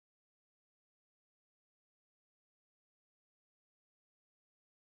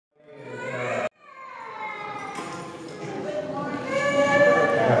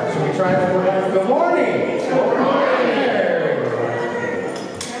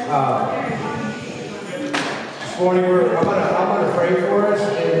This morning I'm gonna pray for us,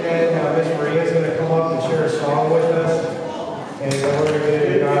 and then Miss Maria's gonna come up and share a song with us, and then we're gonna get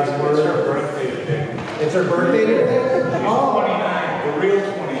into God's word. It's her birthday today. It's her birthday today? Oh, 29. The real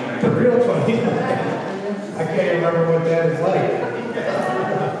 29. The real 29. I can't even remember what that is like.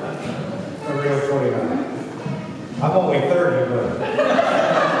 The real 29. I'm only 30, but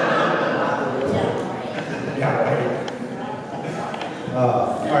yeah, right.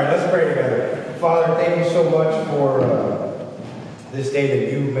 All right, let's pray together. Father, thank you so much for this day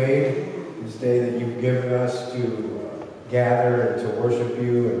that you've made, this day that you've given us to gather and to worship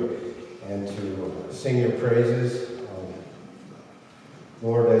you and to sing your praises.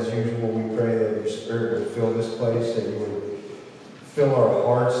 Lord, as usual, we pray that your Spirit would fill this place, that you would fill our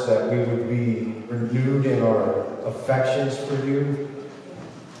hearts, that we would be renewed in our affections for you,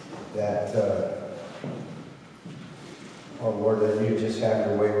 that, oh Lord, that you just have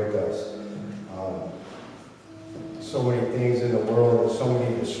your way with us. So many things in the world, and so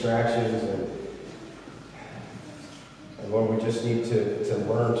many distractions, and Lord, we just need to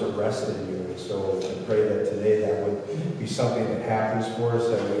learn to rest in you. And so I pray that today that would be something that happens for us,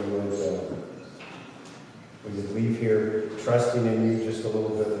 that we would leave here trusting in you just a little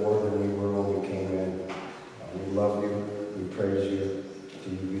bit more than we were when we came in. We love you. We praise you. To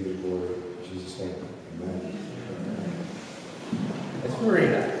you be the glory. In Jesus' name, amen. It's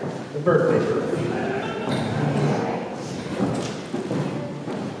Marina, the birthday girl.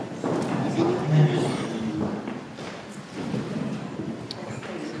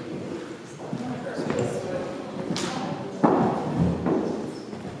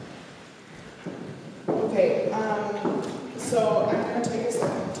 So I'm going to take a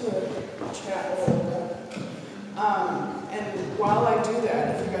second to chat a little bit. And while I do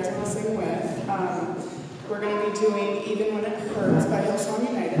that, if you guys want to sing with, we're going to be doing Even When It Hurts by Hillsong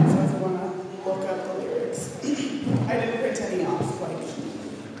United, so if you want to look up the lyrics. I didn't print any off like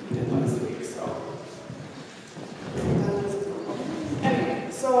we did last week, so.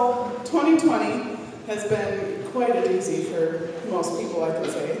 Anyway, so 2020 has been quite a doozy for most people, I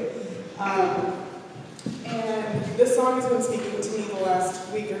could say. And this song has been speaking to me the last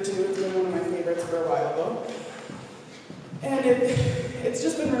week or two. It's been one of my favorites for a while, though. And it's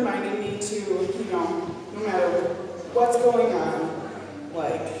just been reminding me to, no matter what's going on,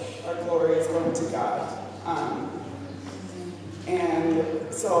 like, our glory is going to God.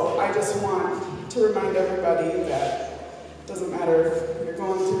 And so I just want to remind everybody that it doesn't matter if you're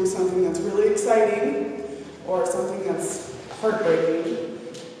going through something that's really exciting or something that's heartbreaking,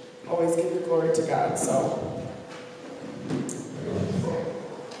 always give your glory to God. So.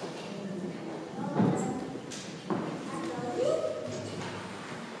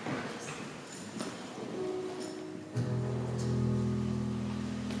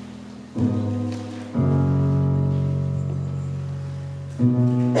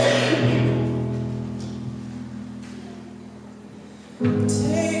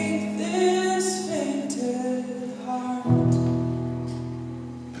 Take this fainted heart,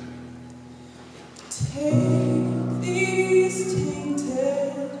 take these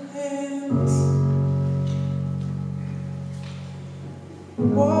tainted hands,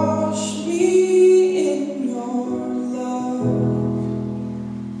 wash me in your love,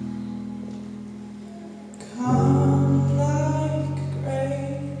 come like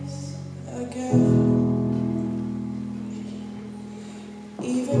grace again.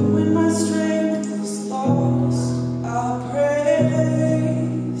 Even when my strength is lost, I'll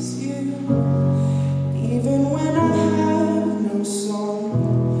praise you. Even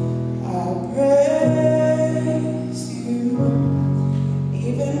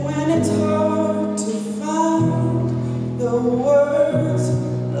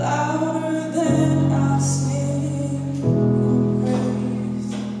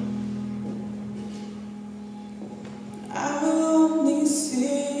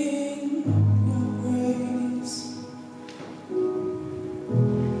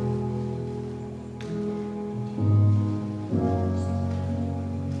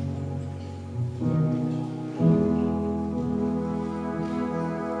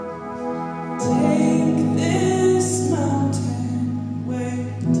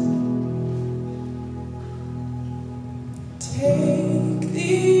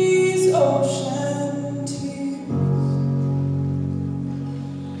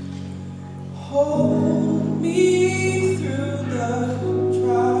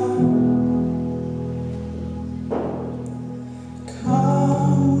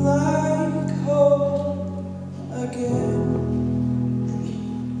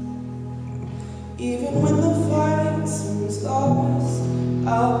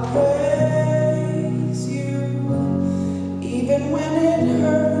I'll praise you, even when it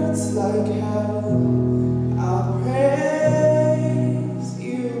hurts like hell. I'll praise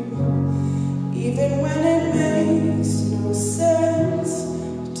you, even when it makes no sense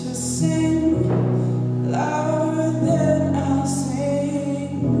to sing louder than I'll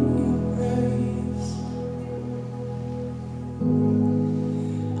sing your praise.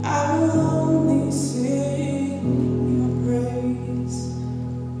 I will only sing your praise.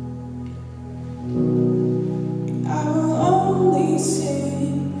 I will only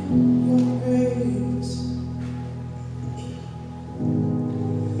sing your praise.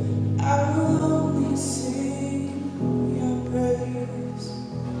 I will only sing your praise.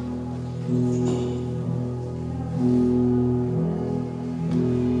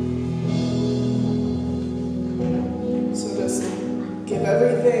 So just give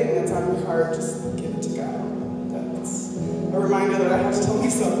everything that's on your heart, just give it to God. That's a reminder that I have to tell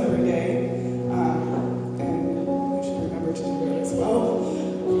myself every day. And we should remember to do it as well,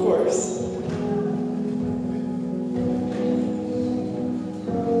 of course.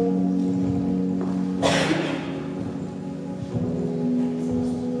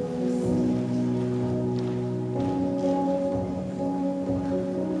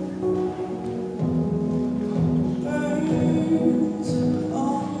 Burns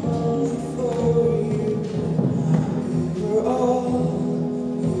only for you. You were all I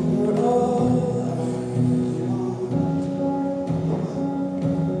want.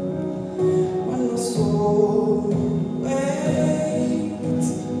 When the soul waits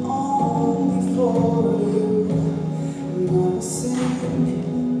only for you, and I'll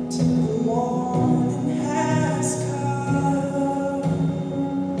sing till the morning has come,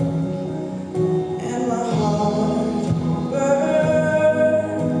 and my heart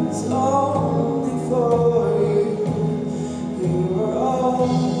burns only for you. You were all I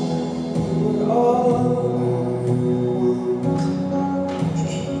want.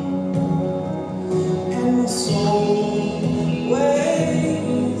 And my soul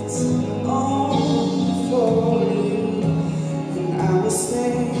waits only for you, and I will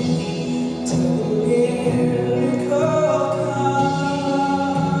sing till the miracle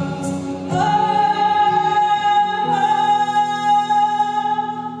comes. Oh,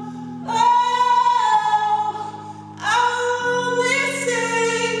 I will only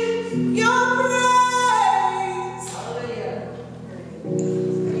sing your praise.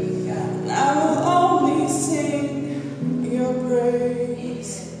 I will only sing your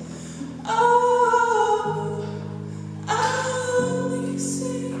praise. Oh, I'll only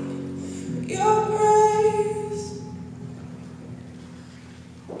sing your praise.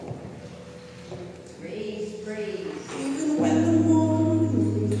 Even when the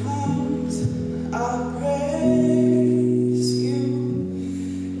morning comes, I'll praise you.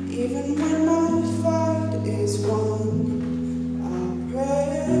 Even when my fight is won, I'll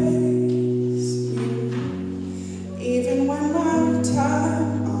praise you. Even when my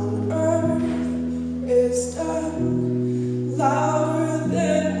time on earth is done, louder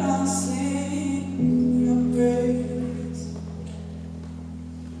than I'll sing your praise.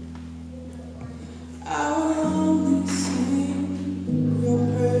 I will only sing your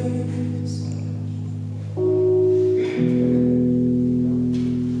praise.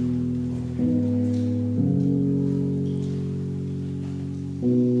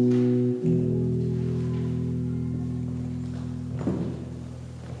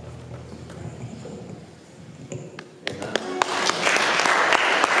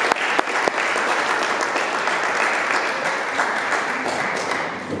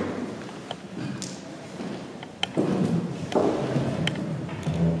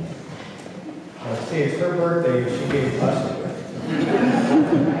 Let's see, it's her birthday, she gave us a gift.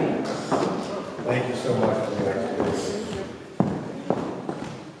 Thank you so much for that.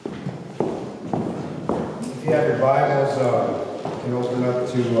 If you have your Bibles, you can open up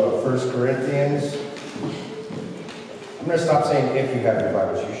to 1 Corinthians. I'm going to stop saying if you have your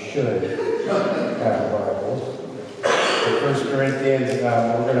Bibles. You should have Bibles. In 1 Corinthians,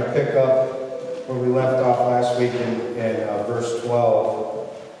 we're going to pick up where we left off last week in verse 12.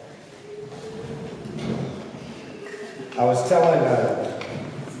 I was telling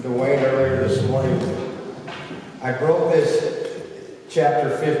Dwayne earlier this morning, I broke this chapter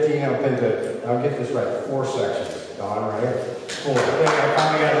 15 up into, I'll get this right, 4 sections. Don, right? 4. I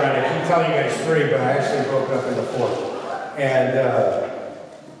finally got it right. I keep telling you guys 3, but I actually broke it up into 4. And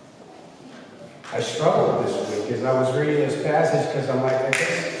I struggled this week as I was reading this passage because I'm like,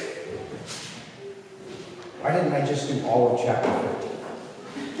 why didn't I just do all of chapter 15?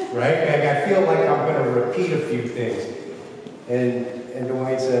 Right? Like, I feel like I'm going to repeat a few things. And And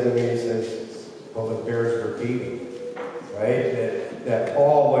Dwayne said to me, he says, well, it bears repeating, right? That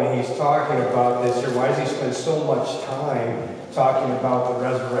Paul, when he's talking about this here, why does he spend so much time talking about the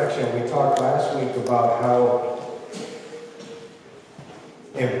resurrection? We talked last week about how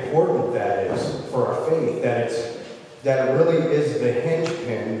important that is for our faith, that it really is the hinge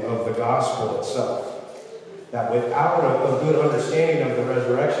of the gospel itself. That without a good understanding of the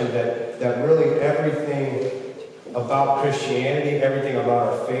resurrection, that really everything about Christianity, everything about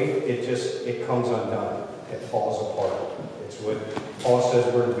our faith, it comes undone. It falls apart. It's what Paul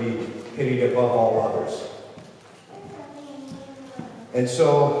says we're to be pitied above all others. And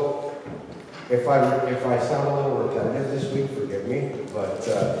so, if I sound a little repetitive this week, forgive me, but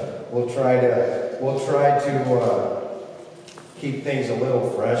we'll try to keep things a little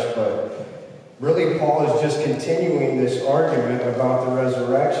fresh. But really, Paul is just continuing this argument about the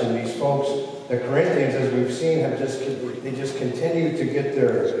resurrection. These folks, the Corinthians, as we've seen, they just continue to get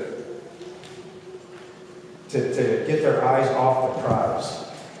their eyes off the prize.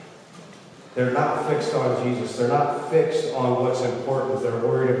 They're not fixed on Jesus. They're not fixed on what's important. They're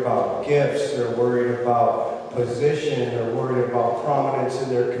worried about gifts. They're worried about position. They're worried about prominence in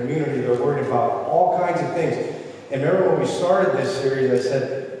their community. They're worried about all kinds of things. And remember when we started this series, I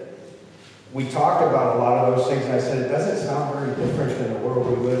said, we talked about a lot of those things, and I said, it doesn't sound very different than the world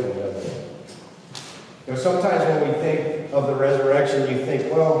we live in, does it? You know, sometimes when we think of the resurrection, you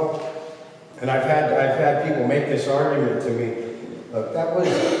think, well, and I've had people make this argument to me. Look, that was,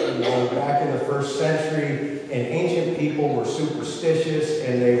 back in the first century, and ancient people were superstitious,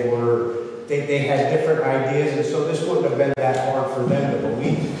 and they had different ideas, and so this wouldn't have been that hard for them to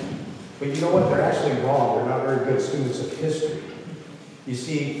believe. But you know what? They're actually wrong. They're not very good students of history. You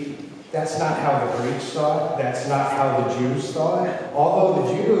see, that's not how the Greeks thought. That's not how the Jews thought. Although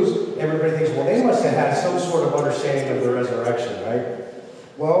the Jews, everybody thinks, well, they must have had some sort of understanding of the resurrection, right?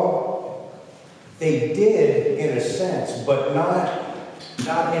 Well, they did in a sense, but not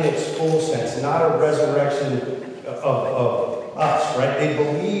in its full sense. Not a resurrection of us, right? They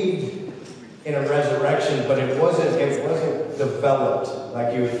believed in a resurrection, but it wasn't developed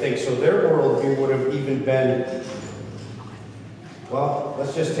like you would think. So their worldview would have even been, well,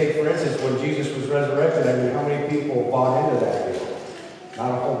 let's just take, for instance, when Jesus was resurrected, I mean, how many people bought into that deal?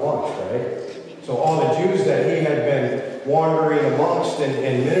 Not a whole bunch, right? So all the Jews that he had been wandering amongst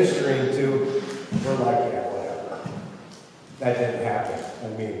and ministering to were like, yeah, whatever. That didn't happen. I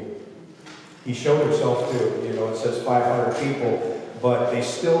mean, he showed himself to, it says 500 people, but they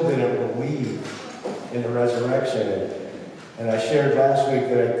still didn't believe in the resurrection. And I shared last week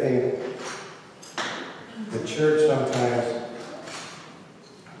that I think the church sometimes,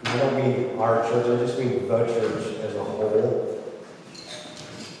 I don't mean our church, I just mean the church as a whole,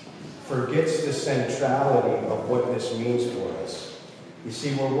 forgets the centrality of what this means for us. You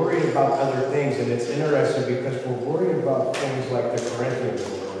see, we're worried about other things, and it's interesting because we're worried about things like the Corinthians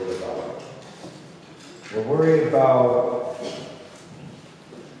were worried about. We're worried about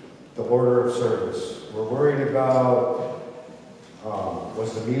the order of service. We're worried about,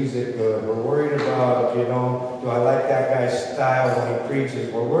 was the music good? We're worried about, do I like that guy's style when he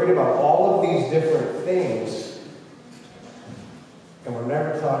preaches? We're worried about all of these different things, and we're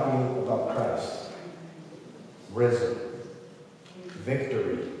never talking about Christ, risen,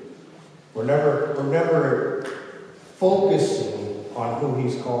 victory. We're never focusing on who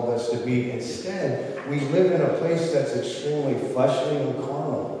he's called us to be. Instead, we live in a place that's extremely fleshly and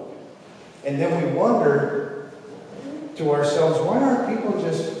carnal. And then we wonder to ourselves, why aren't people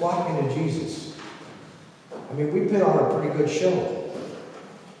just flocking to Jesus? I mean, we put on a pretty good show,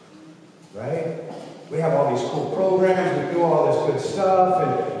 right? We have all these cool programs, we do all this good stuff,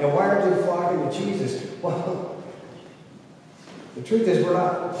 and why aren't they flocking to Jesus? Well, the truth is, we're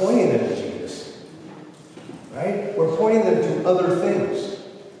not pointing them to Jesus, right? We're pointing them to other things.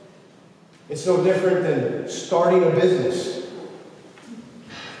 It's no different than starting a business.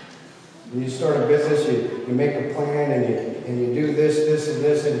 When you start a business, you make a plan, and you do this, and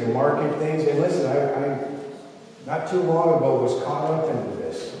this, and you market things. And listen, I not too long ago was caught up into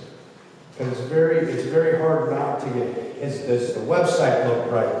this. Because it's very hard not to get, does the website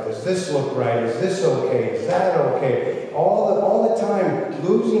look right? Does this look right? Is this okay? Is that okay? All the time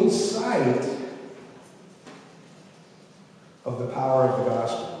losing sight of the power of the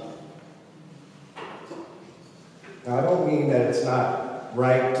gospel. Now, I don't mean that it's not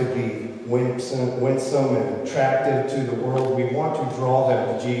right to be winsome and attractive to the world. We want to draw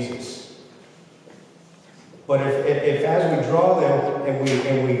them to Jesus. But if as we draw them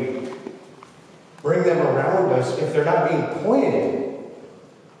and we bring them around us, if they're not being pointed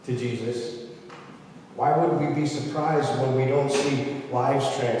to Jesus, Why would we be surprised when we don't see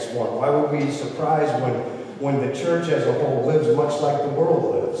lives transformed? Why would we be surprised when the church as a whole lives much like the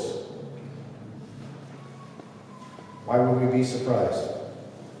world lives? Why would we be surprised?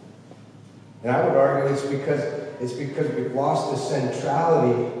 And I would argue it's because we've lost the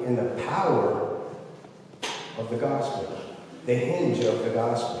centrality and the power of the gospel, the hinge of the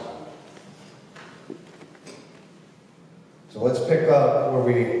gospel. So let's pick up where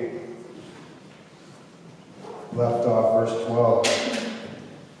we left off, verse 12.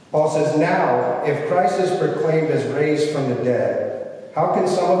 Paul says, "Now, if Christ is proclaimed as raised from the dead, how can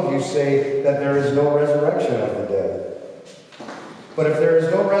some of you say that there is no resurrection of the dead? But if there is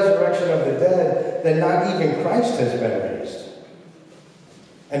no resurrection of the dead, then not even Christ has been raised.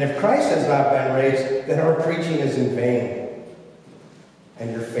 And if Christ has not been raised, then our preaching is in vain,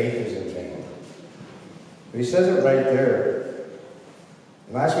 and your faith is in vain." But he says it right there.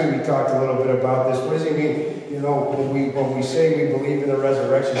 Last week we talked a little bit about this. What does he mean? You know, when we say we believe in the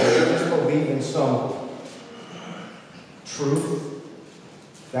resurrection, do we just believe in some truth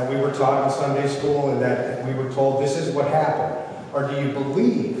that we were taught in Sunday school and that we were told this is what happened? Or do you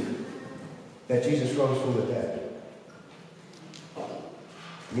believe that Jesus rose from the dead? I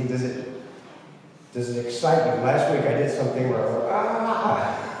mean, does it excite you? Last week I did something where I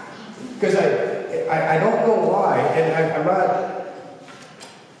went, because I don't know why, and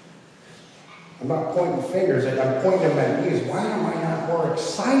I'm not pointing fingers, I'm pointing them at me. Why am I not more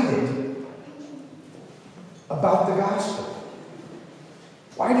excited about the gospel?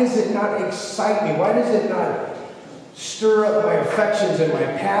 Why does it not excite me? Why does it not stir up my affections and my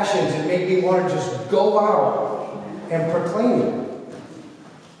passions and make me want to just go out and proclaim it?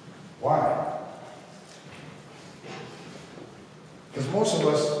 Why? Because most of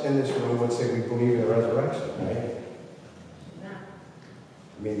us in this room would say we believe in the resurrection, right?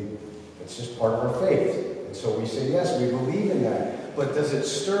 I mean, it's just part of our faith. And so we say, yes, we believe in that. But does it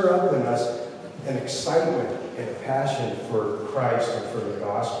stir up in us an excitement and a passion for Christ and for the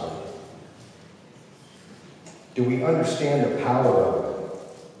gospel? Do we understand the power of it?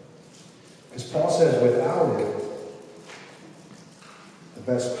 Because Paul says without it, the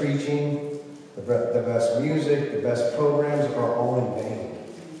best preaching, the best music, the best programs are all in vain.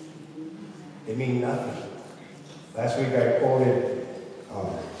 They mean nothing. Last week I quoted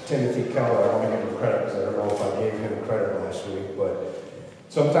Timothy Keller. I want to give him credit because I don't know if I gave him credit last week, but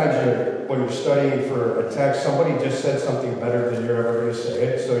sometimes when you're studying for a text, somebody just said something better than you're ever going to say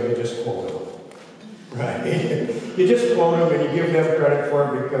it, so you just quote them. Right? You just quote them and you give them credit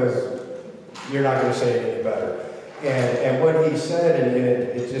for it because you're not going to say it any better. And what he said, and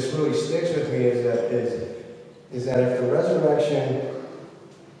it just really sticks with me, is that if the resurrection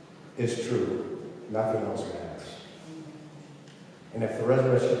is true, nothing else matters. And if the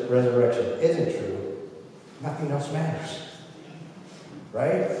resurrection isn't true, nothing else matters.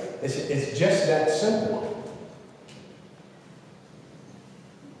 Right? It's just that simple.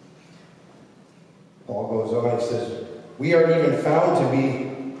 Paul goes on, he says, we are even found to be,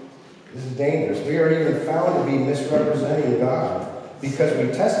 this is dangerous, we are even found to be misrepresenting God because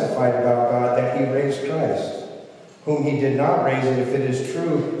we testified about God that he raised Christ, whom he did not raise, and if it is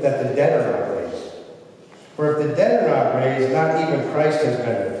true that the dead are not raised. For if the dead are not raised, not even Christ has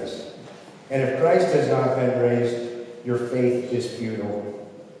been raised. And if Christ has not been raised, your faith is futile,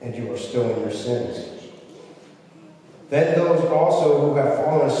 and you are still in your sins. Then those also who have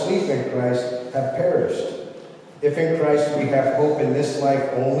fallen asleep in Christ have perished. If in Christ we have hope in this life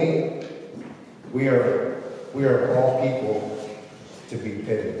only, we are of all people to be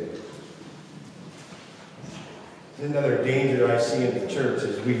pitied. Another danger I see in the church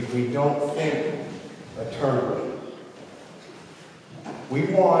is we don't think eternally. We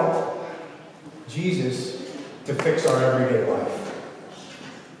want Jesus to fix our everyday life.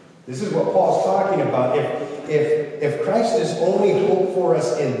 This is what Paul's talking about. If Christ is only hope for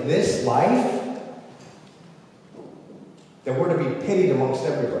us in this life, then we're to be pitied amongst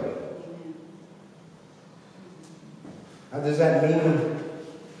everybody. Now, does that mean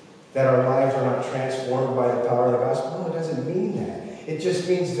that our lives are not transformed by the power of the gospel? No, it doesn't mean that. It just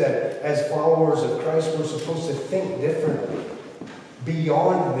means that as followers of Christ, we're supposed to think differently,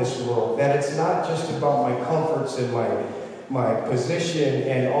 beyond this world. That it's not just about my comforts and my position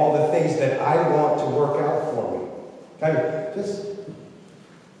and all the things that I want to work out for me. Kind of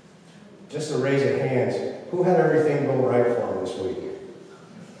just a raise of hands. Who had everything go right for them this week?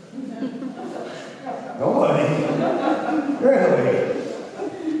 Nobody. Really?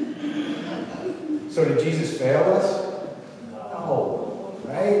 So did Jesus fail us? No.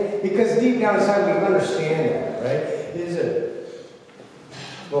 Right? Because deep down inside we understand that, right?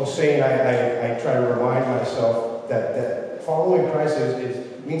 Well, saying I try to remind myself that following Christ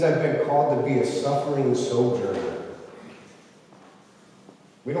means I've been called to be a suffering sojourner.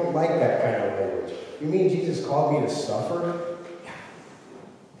 We don't like that kind of language. You mean Jesus called me to suffer? Yeah.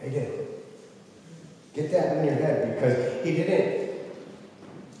 I get it. Get that in your head, because he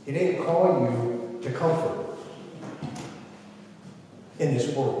didn't call you to comfort in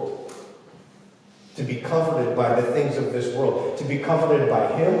this world. To be comforted by the things of this world. To be comforted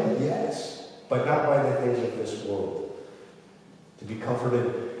by him, yes, but not by the things of this world. To be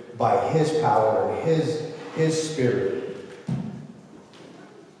comforted by his power and his spirit.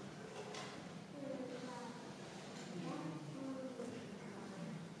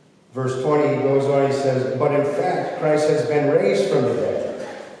 Verse 20 he goes on, he says, but in fact, Christ has been raised from the dead.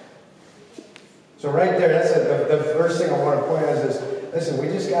 So right there, that's the first thing I want to point out is this. Listen, we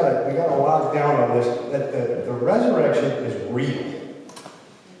gotta lock down on this, that the resurrection is real.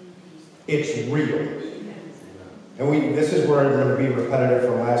 It's real. And this is where I'm going to be repetitive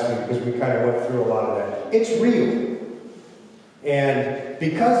from last week, because we kind of went through a lot of that. It's real. And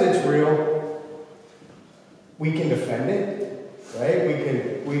because it's real, we can defend it, right?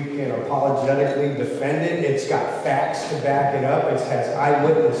 We can apologetically defend it. It's got facts to back it up. It has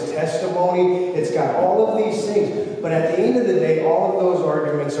eyewitness testimony. It's got all of these things. But at the end of the day, all of those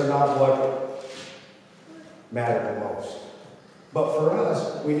arguments are not what matter the most. But for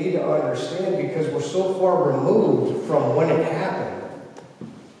us, we need to understand, because we're so far removed from when it happened,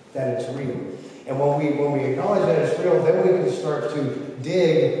 that it's real. And when we acknowledge that it's real, then we can start to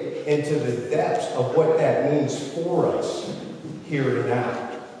dig into the depths of what that means for us here and now.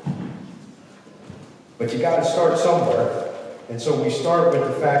 But you got to start somewhere. And so we start with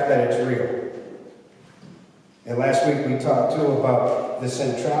the fact that it's real. And last week we talked too about the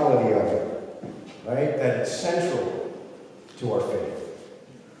centrality of it, right? That it's central to our faith.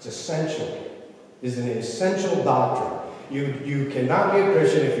 It's essential. It's an essential doctrine. You cannot be a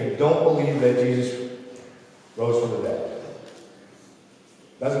Christian if you don't believe that Jesus rose from the dead.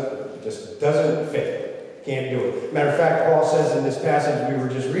 Just doesn't fit. Can't do it. Matter of fact, Paul says in this passage we were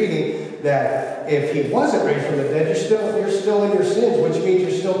just reading that if he wasn't raised from the dead, you're still in your sins, which means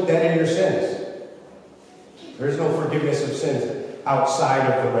you're still dead in your sins. There is no forgiveness of sins outside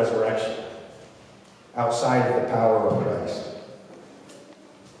of the resurrection, outside of the power of Christ.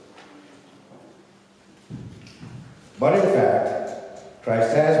 But in fact,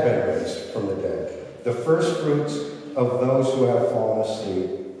 Christ has been raised from the dead, the first fruits of those who have fallen asleep.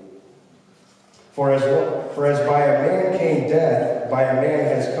 For as by a man came death, by a man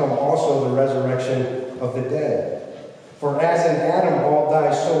has come also the resurrection of the dead. For as in Adam all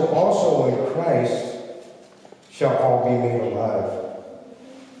die, so also in Christ shall all be made alive.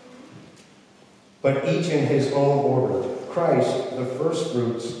 But each in his own order. Christ, the first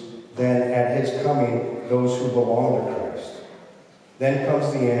fruits, then at his coming, those who belong to Christ. Then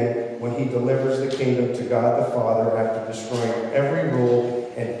comes the end, when he delivers the kingdom to God the Father after destroying every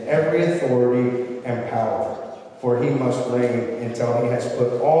rule and every authority and power. For he must reign until he has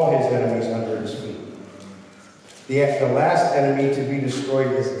put all his enemies under his feet. The last enemy to be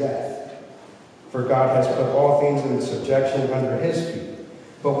destroyed is death. For God has put all things in subjection under his feet.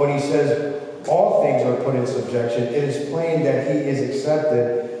 But when he says all things are put in subjection, it is plain that he is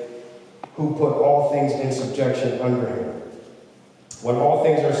accepted who put all things in subjection under him. When all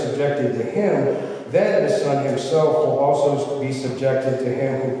things are subjected to him, then the Son himself will also be subjected to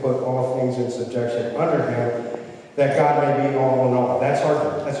him who put all things in subjection under him, that God may be all in all. That's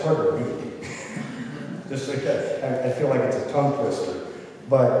hard to read. Just like that. I feel like it's a tongue twister.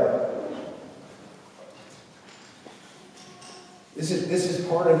 But this is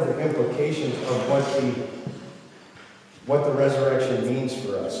part of the implications of what the resurrection means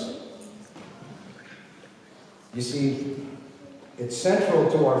for us. You see, it's central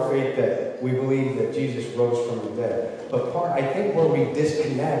to our faith that we believe that Jesus rose from the dead. But I think where we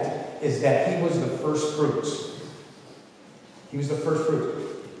disconnect is that he was the first fruits. He was the first fruits.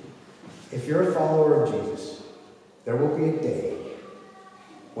 If you're a follower of Jesus, there will be a day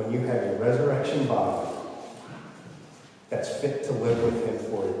when you have a resurrection body that's fit to live with him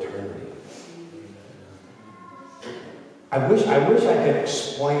for eternity. I wish I could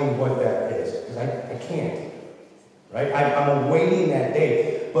explain what that is, because I can't. Right? I'm awaiting that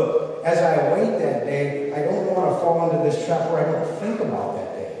day. But as I await that day, I don't want to fall into this trap where I don't think about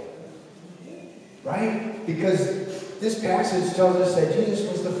that day. Right? Because this passage tells us that Jesus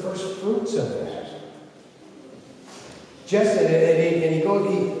was the first fruits of that.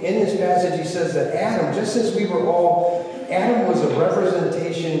 In this passage he says that Adam, just as we were all, Adam was a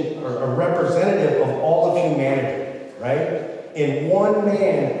representation or a representative of all of humanity. Right? in one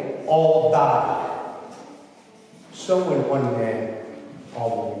man all died, so in one man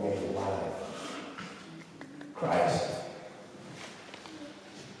all will be made alive. Christ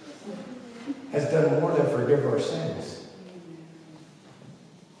has done more than forgive our sins.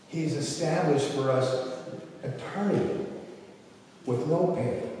 He's established for us eternity with no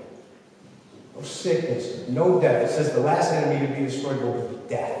pain, no sickness, no death. It says the last enemy to be destroyed will be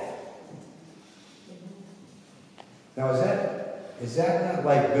death. Now, is that not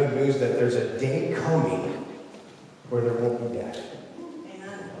like good news that there's a day coming where there won't be death?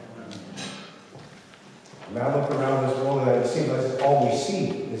 I mean, I look around this world and it seems like all we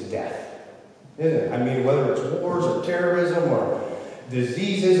see is death. Isn't it? I mean, whether it's wars or terrorism or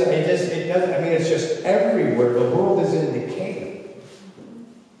diseases, it doesn't, I mean, it's just everywhere. The world is in decay.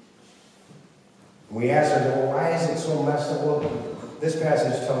 We ask ourselves, well, why is it so messed up? Well, this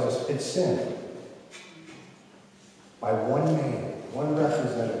passage tells us it's sin. By one man, one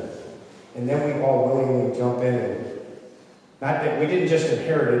representative. And then we all willingly jump in and, not that we didn't just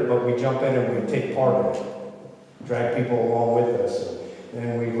inherit it, but we jump in and we take part in it. Drag people along with us. And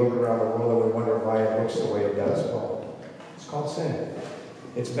then we look around the world and we wonder why it looks the way it does. Well, it's called sin.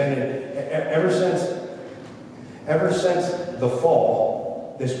 It's been, ever since the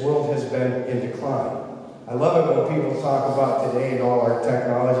fall, this world has been in decline. I love it when people talk about today and all our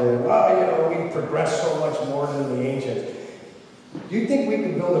technology and, we've progressed so much more than the ancients. Do you think we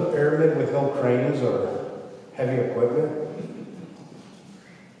could build a pyramid with no cranes or heavy equipment?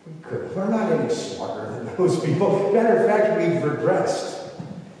 We could. We're not any smarter than those people. Matter of fact, we've regressed.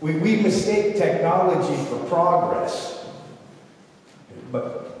 We mistake technology for progress.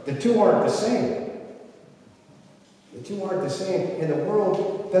 But the two aren't the same. The two aren't the same. And the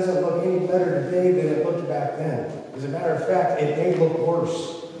world doesn't look any better today than it looked back then. As a matter of fact, it may look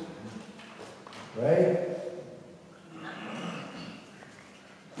worse. Right?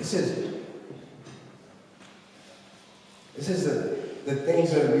 This is the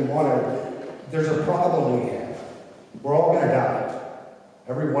things that we want to, there's a problem we have. We're all going to die.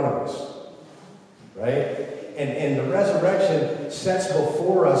 Every one of us. Right? And the resurrection sets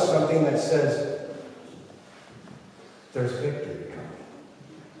before us something that says, there's victory coming.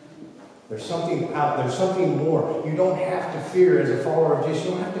 There's something out, there's something more. You don't have to fear, as a follower of Jesus,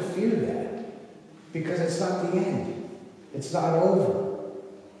 you don't have to fear that. Because it's not the end. It's not over.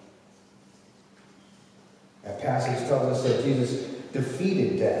 That passage tells us that Jesus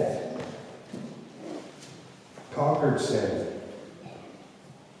defeated death, conquered sin.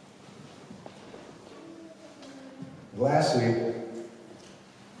 Lastly,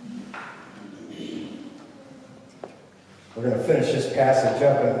 we're going to finish this passage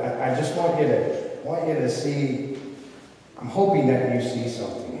up, and I just want you to see. I'm hoping that you see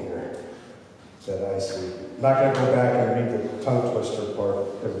something here that I see. I'm not going to go back and read the tongue twister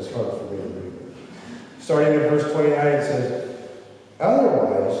part because it's hard for me to read. Starting in verse 29, it says,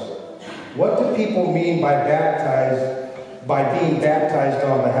 "Otherwise, what do people mean by being baptized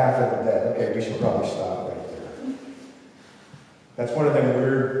on behalf of the dead?" Okay, we should probably stop right there. That's one of them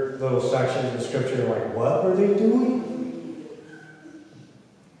weird little sections in Scripture. You're like, what were they doing?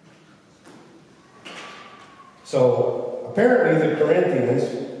 So, apparently the Corinthians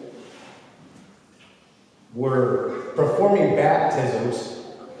were performing baptisms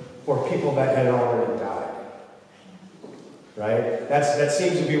for people that had already died. Right? That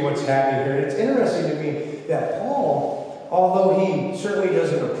seems to be what's happening here. And it's interesting to me that Paul, although he certainly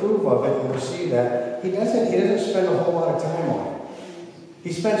doesn't approve of it, and we'll see that, he doesn't spend a whole lot of time on it.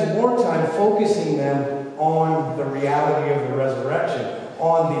 He spends more time focusing them on the reality of the resurrection,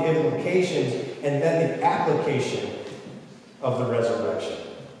 on the implications, and then the application of the resurrection.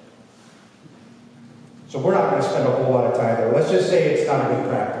 So we're not going to spend a whole lot of time there. Let's just say it's not a good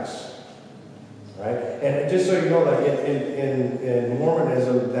practice. Right? And just so you know that in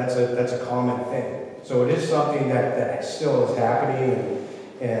Mormonism, that's a common thing. So it is something that still is happening,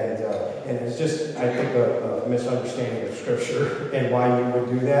 and it's just, I think, a misunderstanding of Scripture and why you would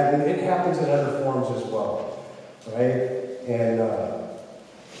do that. And it happens in other forms as well. Right? And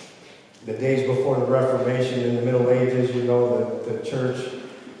the days before the Reformation in the Middle Ages, the church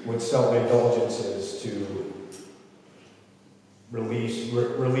would sell indulgences to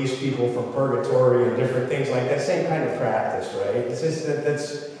release people from purgatory and different things like that. Same kind of practice, right? It's just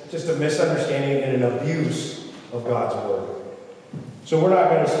that's just a misunderstanding and an abuse of God's word. So we're not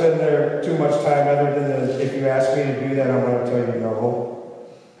going to spend there too much time other than if you ask me to do that, I'm going to tell you no.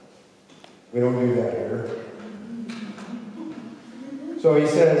 We don't do that here. So he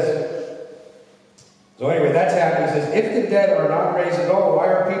says, so anyway, that's happening. He says, if the dead are not raised at all, why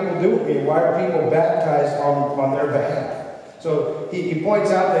are people doing it? Why are people baptized on their behalf? So he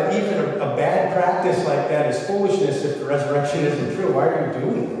points out that even a bad practice like that is foolishness if the resurrection isn't true. Why are you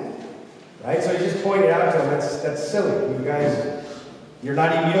doing that? Right? So he just pointed out to them, that's silly. You guys, you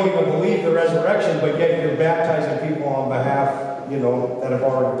don't even believe the resurrection, but yet you're baptizing people on behalf, that have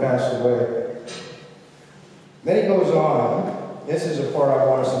already passed away. Then he goes on. This is a part I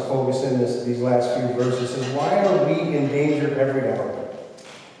want us to focus in these last few verses. It says, why are we in danger every hour?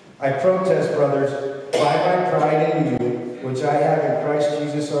 I protest, brothers, by my pride in you, which I have in Christ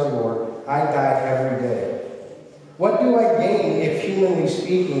Jesus our Lord, I die every day. What do I gain if, humanly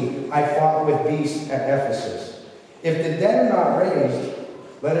speaking, I fought with beasts at Ephesus? If the dead are not raised,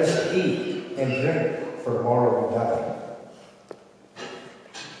 let us eat and drink, for tomorrow we die.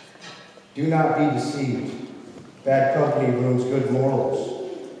 Do not be deceived. Bad company ruins good morals.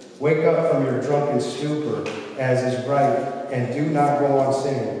 Wake up from your drunken stupor, as is right, and do not go on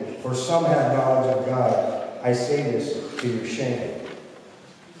sinning, for some have knowledge of God. I say this to your shame.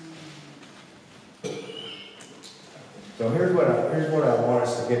 So here's what I want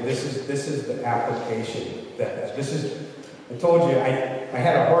us to get. This is the application. I told you, I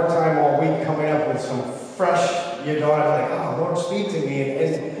had a hard time all week coming up with some fresh, I was like, oh, Lord, speak to me.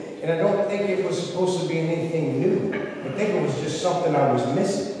 And I don't think it was supposed to be anything new. I think it was just something I was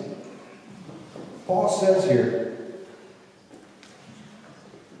missing. Paul says here,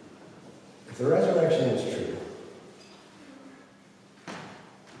 if the resurrection is true,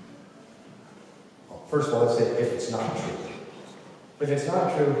 first of all, let's say if it's not true. If it's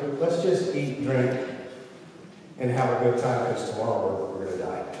not true, let's just eat, drink, and have a good time, because tomorrow we're going to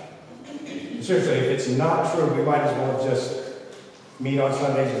die. Seriously, if it's not true, we might as well just meet on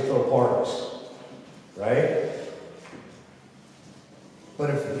Sundays and throw parties. Right? But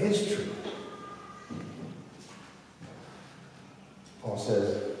if it is true, Paul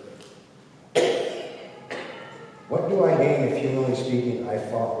says, what do I gain if, humanly speaking, I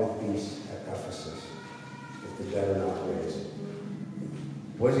fought with beasts at Ephesus, if the dead are not raised?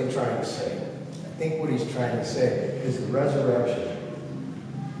 What is he trying to say? I think what he's trying to say is the resurrection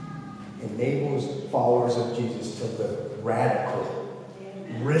enables followers of Jesus to live radical,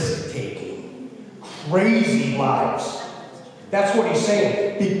 risk-taking, crazy lives. That's what he's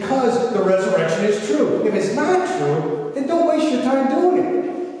saying, because the resurrection is true. If it's not true, then don't waste your time doing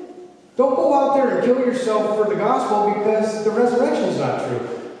it. Don't go out there and kill yourself for the gospel because the resurrection is not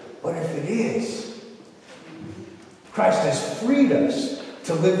true. But if it is, Christ has freed us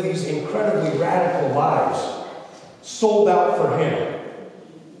to live these incredibly radical lives, sold out for Him.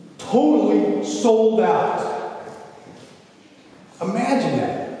 Totally sold out. Imagine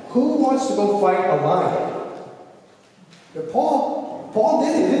that. Who wants to go fight a lion? Paul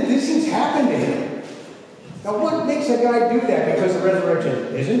did it. These things happened to him. Now, what makes a guy do that because the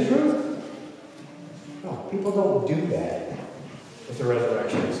resurrection isn't true? No, people don't do that if the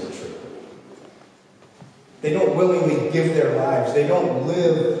resurrection isn't true. They don't willingly give their lives. They don't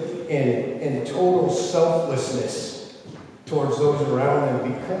live in total selflessness towards those around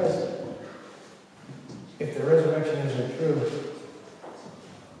them, because if the resurrection isn't true,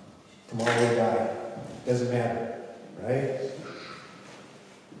 tomorrow we die. Doesn't matter, right?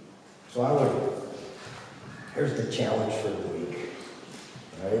 So here's the challenge for the week,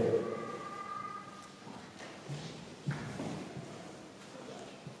 right?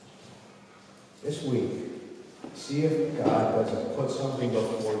 This week, see if God doesn't put something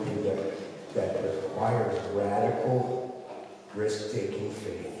before you that requires radical, risk-taking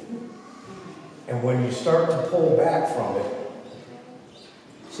faith. And when you start to pull back from it,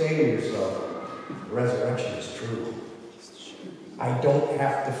 say to yourself, the resurrection is true. I don't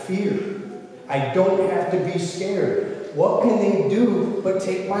have to fear. I don't have to be scared. What can they do but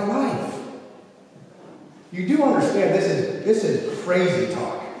take my life? You do understand this is crazy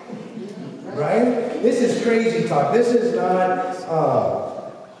talk. Right? This is crazy talk. This is not,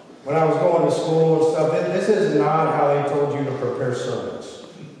 when I was going to school and stuff, this is not how they told you to prepare sermons.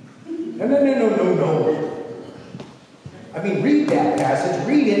 No. I mean, read that passage,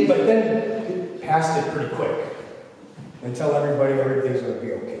 read it, but then get past it pretty quick and tell everybody everything's going to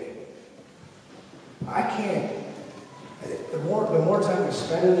be okay. I can't. The more time we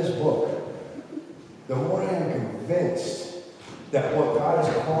spend in this book, the more I am convinced that what God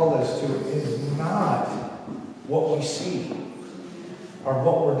has called us to is not what we see or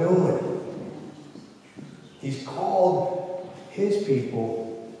what we're doing. He's called His people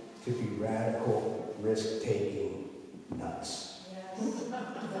to be radical, risk-taking nuts. Yes.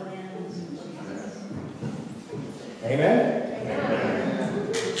 Amen?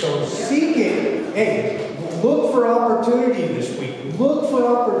 Amen? So seek it. Hey, look for opportunity this week. Look for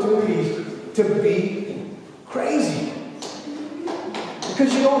opportunities to be crazy.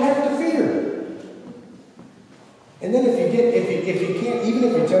 don't have to fear. And then if you can't, even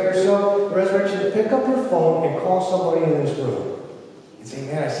if you tell yourself the resurrection, pick up your phone and call somebody in this room. And say,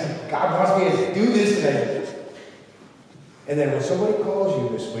 man, I see God wants me to do this today. And then when somebody calls you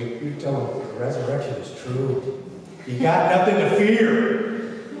this week, you tell them the resurrection is true. You got nothing to fear.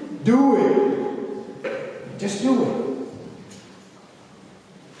 Do it. Just do it.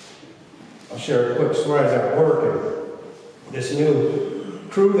 I'll share a quick story. I was at work, and this new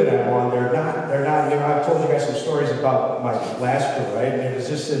crew that I'm on, they're not, I've told you guys some stories about my last crew, right? And it was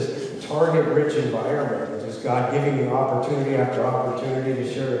just this target-rich environment, just God giving me opportunity after opportunity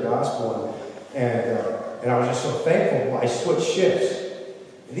to share the gospel. And I was just so thankful. I switched shifts.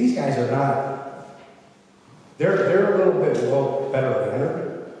 And these guys are not, they're a little bit better mannered.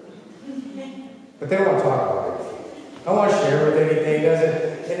 But they don't want to talk about it. I don't want to share with anything, does it?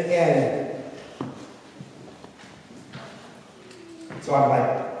 And so I'm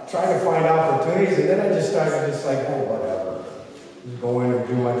like trying to find opportunities, and then I just started oh, whatever. Just go in and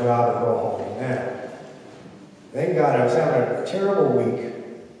do my job and go home. Man, thank God I was having a terrible week,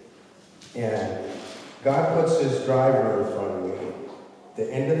 and God puts this driver in front of me at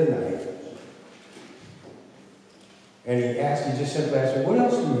the end of the night, and he just simply asked me, what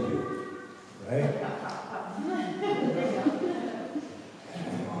else do you do? Right?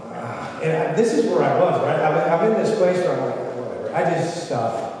 And this is where I was, right? I'm in this place where I'm like, whatever. I just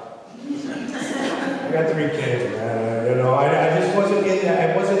stuff. I got 3 kids, man. You know, I just wasn't in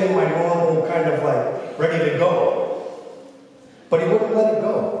that. I wasn't in my normal kind of like ready to go. But he wouldn't let it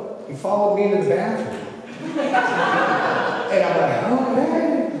go. He followed me into the bathroom. And I'm like,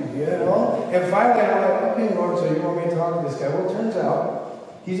 okay, you know. And finally I'm like, okay, Lord, so you want me to talk to this guy? Well, it turns out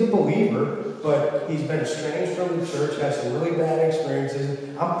he's a believer, but he's been estranged from the church, has some really bad experiences.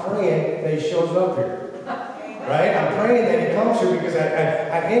 I'm praying that he shows up here. Right? I'm praying that he comes here because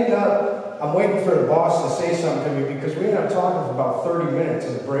I'm waiting for the boss to say something to me because we end up talking for about 30 minutes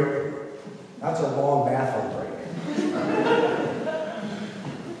in the break room. That's a long bathroom break.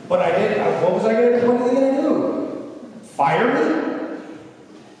 But I did, what was I going to do? What are they going to do? Fire me?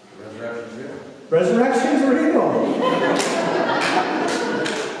 Resurrection's real.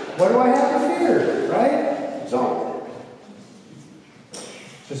 What do I have to fear? Right? So,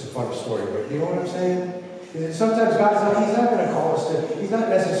 it's just a funny story, but you know what I'm saying? Sometimes God's not, He's not going to call us to, He's not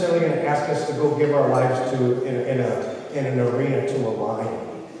necessarily going to ask us to go give our lives to, in an arena to a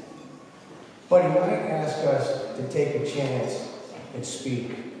lion. But He might ask us to take a chance and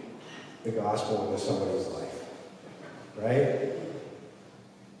speak the gospel into somebody's life. Right?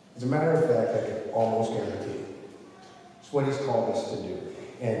 As a matter of fact, I can almost guarantee it. It's what He's called us to do.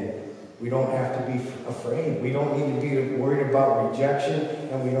 And we don't have to be afraid. We don't need to be worried about rejection,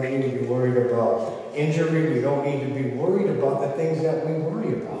 and we don't need to be worried about injury. We don't need to be worried about the things that we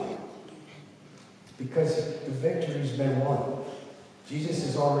worry about. Because the victory's been won. Jesus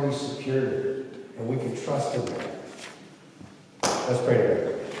has already secured it, and we can trust Him. Let's pray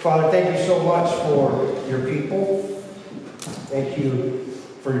together. Father, thank you so much for your people. Thank you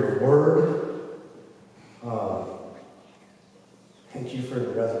for your word. Thank you for the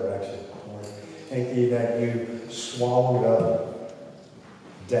resurrection, Lord. Thank you that you swallowed up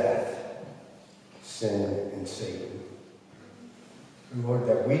death, sin, and Satan. And Lord,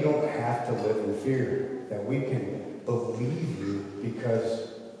 that we don't have to live in fear, that we can believe you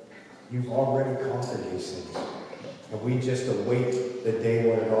because you've already conquered these things. And we just await the day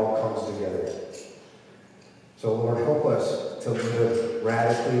when it all comes together. So Lord, help us to live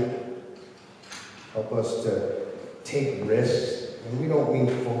radically. Help us to take risks. And we don't mean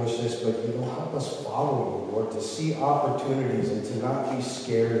foolishness, but help us follow you, Lord, to see opportunities and to not be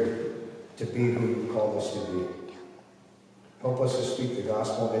scared to be who you called us to be. Help us to speak the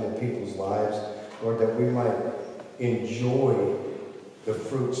gospel into people's lives, Lord, that we might enjoy the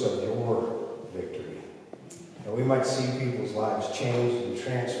fruits of your victory. That we might see people's lives changed and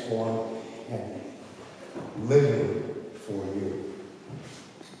transformed and living for you.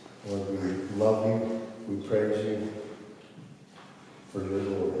 Lord, we love you. We praise you. For your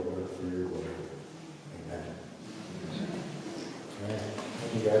glory, Lord, for your glory. Amen. All right.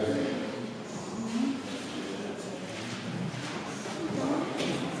 Thank you guys.